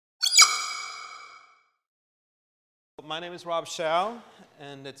My name is Käll,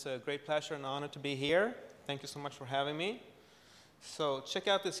 and it's a great pleasure and honor to be here. Thank you so much for having me. So check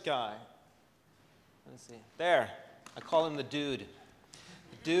out this guy. Let's see. There. I call him the dude.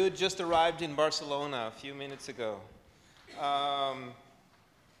 The dude just arrived in Barcelona a few minutes ago.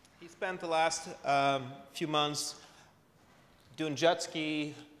 He spent the last few months doing jet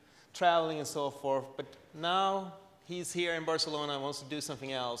ski, traveling and so forth, but now he's here in Barcelona and wants to do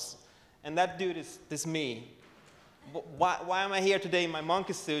something else. And that dude is this me. Why am I here today in my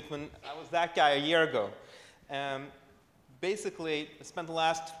monkey suit when I was that guy a year ago? Basically, I spent the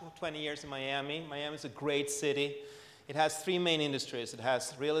last 20 years in Miami. Miami is a great city. It has three main industries. It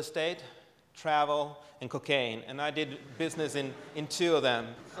has real estate, travel, and cocaine. And I did business in two of them.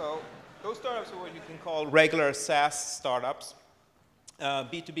 So those startups are what you can call regular SaaS startups,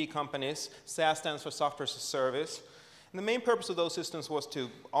 B2B companies. SaaS stands for software as a service. And the main purpose of those systems was to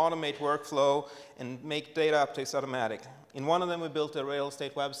automate workflow and make data updates automatic. In one of them, we built a real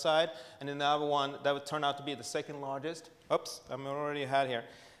estate website, and in the other one, that would turn out to be the second largest. Oops, I'm already ahead here.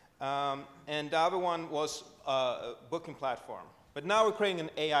 And the other one was a booking platform. But now we're creating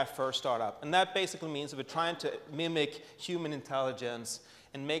an AI-first startup, and that basically means that we're trying to mimic human intelligence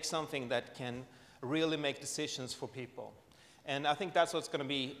and make something that can really make decisions for people. And I think that's what's going to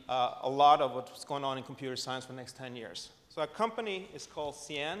be a lot of what's going on in computer science for the next 10 years. So our company is called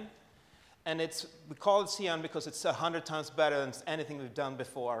Cien, and we call it Cien because it's 100 times better than anything we've done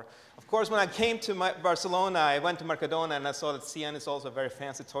before. Of course, when I came to Barcelona, I went to Mercadona, and I saw that Cien is also a very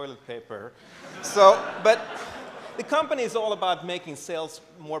fancy toilet paper. But the company is all about making sales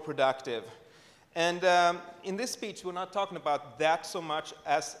more productive. And in this speech, we're not talking about that so much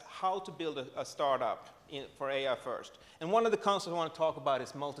as how to build a startup for AI first. And one of the concepts I want to talk about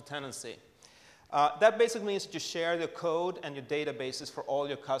is multi-tenancy. That basically means that you share the code and your databases for all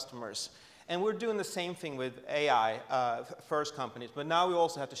your customers. And we're doing the same thing with AI first companies, but now we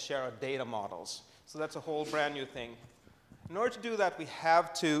also have to share our data models. So that's a whole brand new thing. In order to do that, we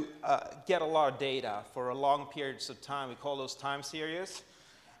have to get a lot of data for long periods of time. We call those time series.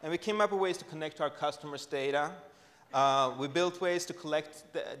 And we came up with ways to connect to our customers' data. We built ways to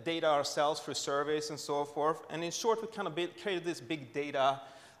collect the data ourselves through surveys and so forth. And in short, we kind of created this big data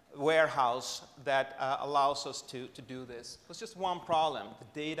warehouse that allows us to do this. It was just one problem.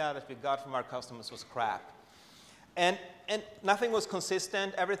 The data that we got from our customers was crap. And nothing was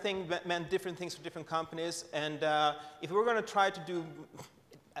consistent. Everything meant different things for different companies. And if we were going to try to do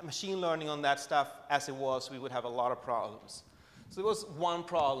machine learning on that stuff as it was, we would have a lot of problems. So there was one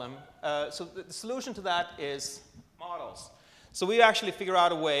problem. So the solution to that is models. So we actually figure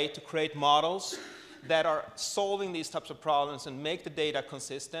out a way to create models that are solving these types of problems and make the data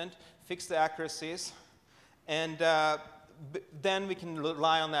consistent, fix the accuracies, and then we can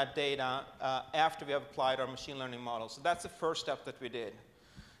rely on that data after we have applied our machine learning models. So that's the first step that we did.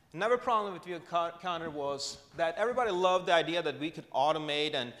 Another problem that we encountered was that everybody loved the idea that we could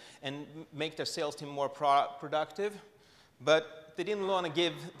automate and make their sales team more productive, but they didn't want to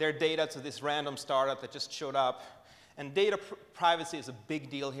give their data to this random startup that just showed up. And data privacy is a big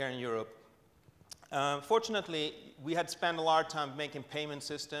deal here in Europe. Fortunately, we had spent a lot of time making payment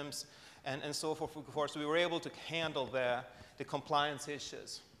systems and so forth, so we were able to handle the compliance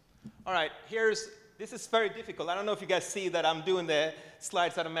issues. All right, this is very difficult. I don't know if you guys see that I'm doing the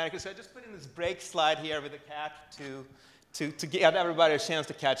slides automatically, so I just put in this break slide here with the cat to get everybody a chance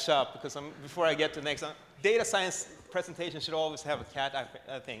to catch up, because before I get to the next one, data science presentation should always have a cat,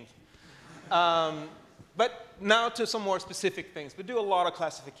 I think. But now to some more specific things. We do a lot of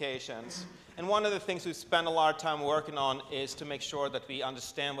classifications. And one of the things we spend a lot of time working on is to make sure that we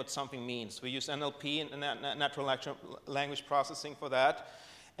understand what something means. We use NLP, and natural language processing, for that.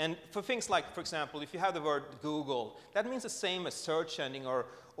 And for things like, for example, if you have the word Google, that means the same as search engine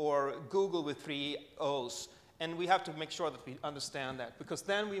or Google with 3 O's. And we have to make sure that we understand that, because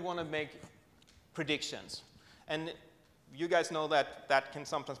then we want to make predictions. And you guys know that that can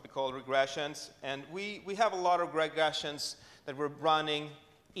sometimes be called regressions. And we have a lot of regressions that we're running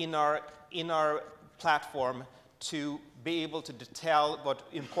in our platform to be able to tell what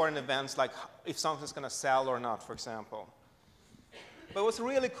important events, like if something's going to sell or not, for example. But what's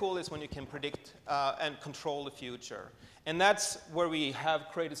really cool is when you can predict and control the future. And that's where we have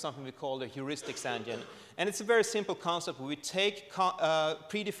created something we call the heuristics engine. And it's a very simple concept. We take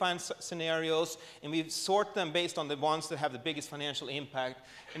predefined scenarios, and we sort them based on the ones that have the biggest financial impact.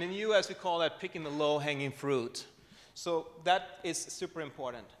 And in the US, we call that picking the low-hanging fruit. So that is super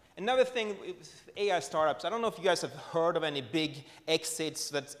important. Another thing with AI startups, I don't know if you guys have heard of any big exits,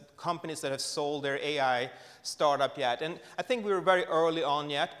 that companies that have sold their AI startup yet. And I think we were very early on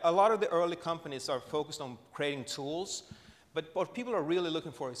yet. A lot of the early companies are focused on creating tools, but what people are really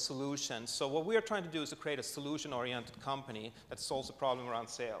looking for is solutions. So what we are trying to do is to create a solution-oriented company that solves a problem around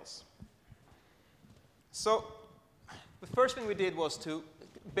sales. So the first thing we did was to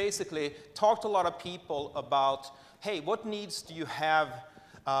basically talk to a lot of people about, hey, what needs do you have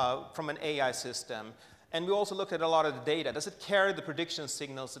from an AI system? And we also looked at a lot of the data. Does it carry the prediction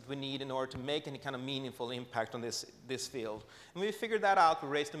signals that we need in order to make any kind of meaningful impact on this field? And we figured that out. We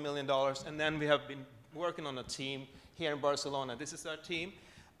raised $1 million, and then we have been working on a team here in Barcelona. This is our team.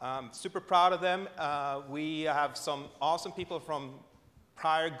 Super proud of them. We have some awesome people from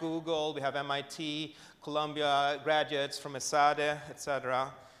prior Google. We have MIT, Columbia graduates from ESADE,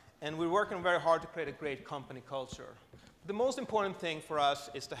 etc. And we're working very hard to create a great company culture. The most important thing for us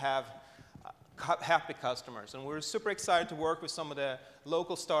is to have happy customers. And we're super excited to work with some of the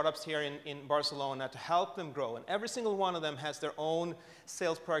local startups here in Barcelona to help them grow. And every single one of them has their own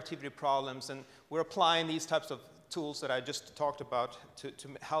sales productivity problems. And we're applying these types of tools that I just talked about to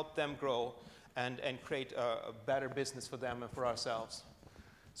help them grow and create a better business for them and for ourselves.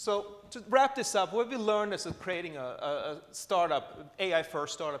 So to wrap this up, what we learned is creating a startup,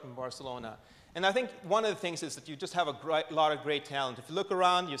 AI-first startup in Barcelona. And I think one of the things is that you just have a lot of great talent. If you look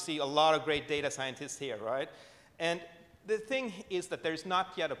around, you see a lot of great data scientists here, right? And the thing is that there's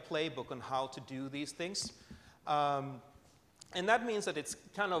not yet a playbook on how to do these things. And that means that it's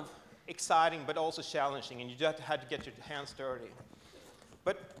kind of exciting but also challenging, and you just had to get your hands dirty.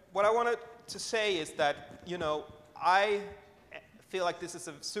 But what I wanted to say is that, you know, I feel like this is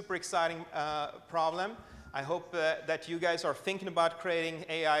a super exciting problem. I hope that you guys are thinking about creating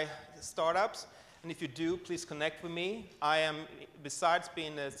AI startups. And if you do, please connect with me. I am, besides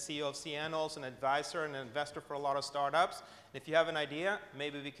being the CEO of Cien, also an advisor and an investor for a lot of startups. And if you have an idea,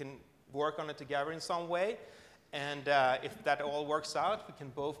 maybe we can work on it together in some way. And if that all works out, we can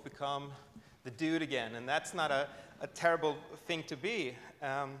both become the dude again. And that's not a terrible thing to be.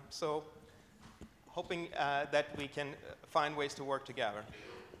 So hoping that we can find ways to work together.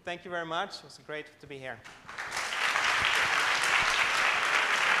 Thank you very much. It was great to be here.